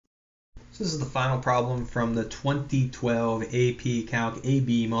This is the final problem from the 2012 AP Calc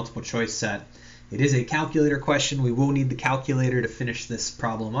AB multiple choice set. It is a calculator question. We will need the calculator to finish this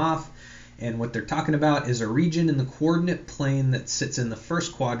problem off. And what they're talking about is a region in the coordinate plane that sits in the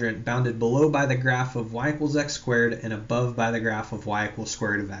first quadrant, bounded below by the graph of y equals x squared and above by the graph of y equals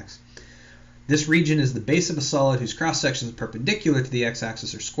square root of x. This region is the base of a solid whose cross-section is perpendicular to the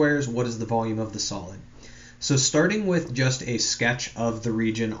x-axis or squares. What is the volume of the solid? So starting with just a sketch of the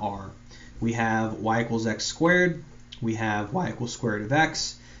region R, we have y equals x squared, we have y equals square root of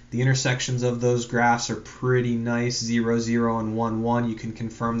x. The intersections of those graphs are pretty nice, 0, 0, and 1, 1. You can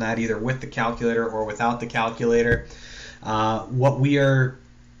confirm that either with the calculator or without the calculator. What we are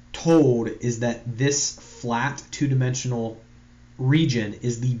told is that this flat two-dimensional region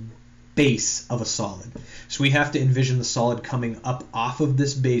is the base of a solid. So we have to envision the solid coming up off of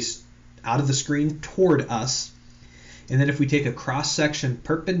this base out of the screen toward us. And then if we take a cross-section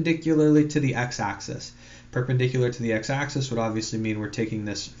perpendicularly to the x-axis, perpendicular to the x-axis would obviously mean we're taking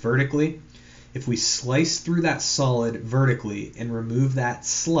this vertically. If we slice through that solid vertically and remove that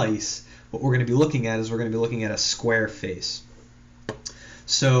slice, what we're going to be looking at is we're going to be looking at a square face.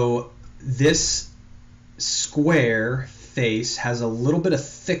 So this square face has a little bit of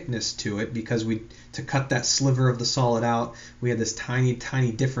thickness to it because to cut that sliver of the solid out, we had this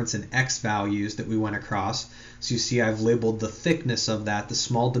tiny difference in x values that we went across. So you see I've labeled the thickness of that, the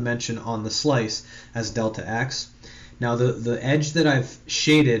small dimension on the slice, as delta x. Now the edge that I've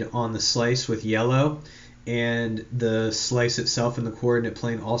shaded on the slice with yellow and the slice itself in the coordinate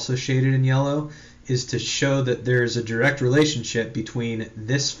plane also shaded in yellow is to show that there's a direct relationship between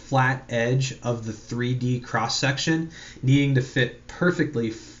this flat edge of the 3D cross-section needing to fit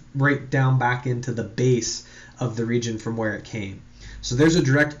perfectly right down back into the base of the region from where it came. So there's a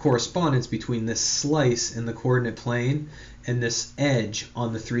direct correspondence between this slice in the coordinate plane and this edge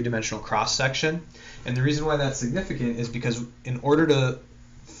on the three-dimensional cross-section. And the reason why that's significant is because in order to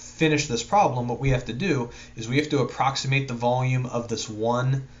finish this problem, what we have to do is we have to approximate the volume of this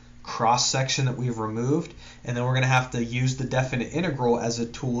one cross-section that we've removed, and then we're going to have to use the definite integral as a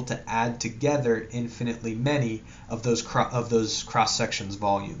tool to add together infinitely many of those cross-sections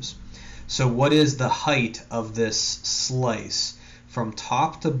volumes. So what is the height of this slice? From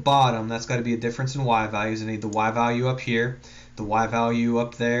top to bottom, that's got to be a difference in y values. I need the y value up here. The y value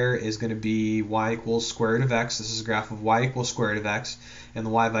up there is going to be y equals square root of x. This is a graph of y equals square root of x. And the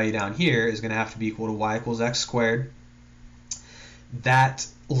y value down here is going to have to be equal to y equals x squared. That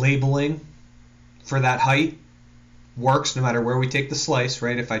labeling for that height works no matter where we take the slice,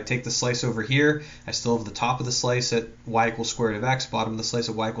 right? If I take the slice over here, I still have the top of the slice at y equals square root of x, bottom of the slice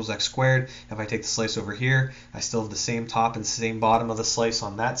at y equals x squared. If I take the slice over here, I still have the same top and same bottom of the slice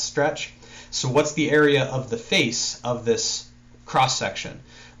on that stretch. So what's the area of the face of this cross-section?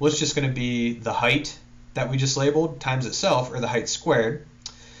 Well, it's just going to be the height that we just labeled times itself, or the height squared.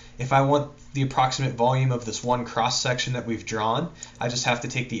 If I want the approximate volume of this one cross-section that we've drawn, I just have to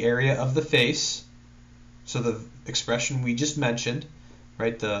take the area of the face, so the expression we just mentioned,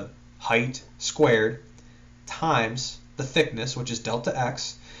 right, the height squared, times the thickness, which is delta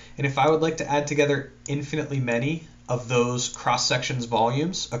x. And if I would like to add together infinitely many of those cross-sections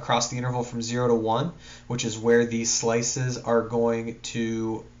volumes across the interval from 0 to 1, which is where these slices are going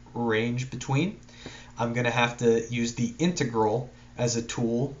to range between, I'm going to have to use the integral as a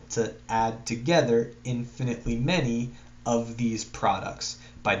tool to add together infinitely many of these products.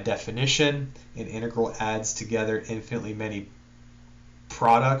 By definition, an integral adds together infinitely many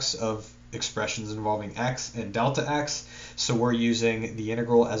products of expressions involving x and delta x. So we're using the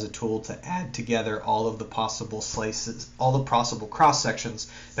integral as a tool to add together all of the possible slices, all the possible cross sections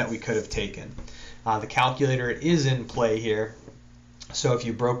that we could have taken. The calculator is in play here. So if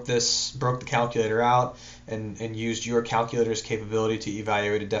you broke the calculator out and used your calculator's capability to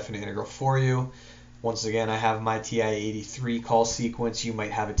evaluate a definite integral for you, once again, I have my TI-83 call sequence. You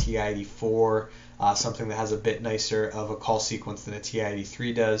might have a TI-84, something that has a bit nicer of a call sequence than a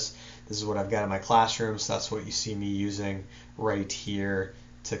TI-83 does. This is what I've got in my classroom, so that's what you see me using right here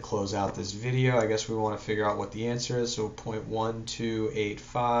to close out this video. I guess we want to figure out what the answer is, so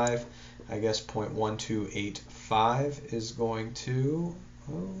 0.1285. I guess 0.1285 is going to,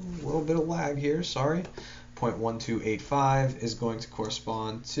 a little bit of lag here, sorry. 0.1285 is going to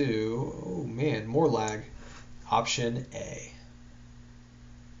correspond to, oh man, more lag, option A.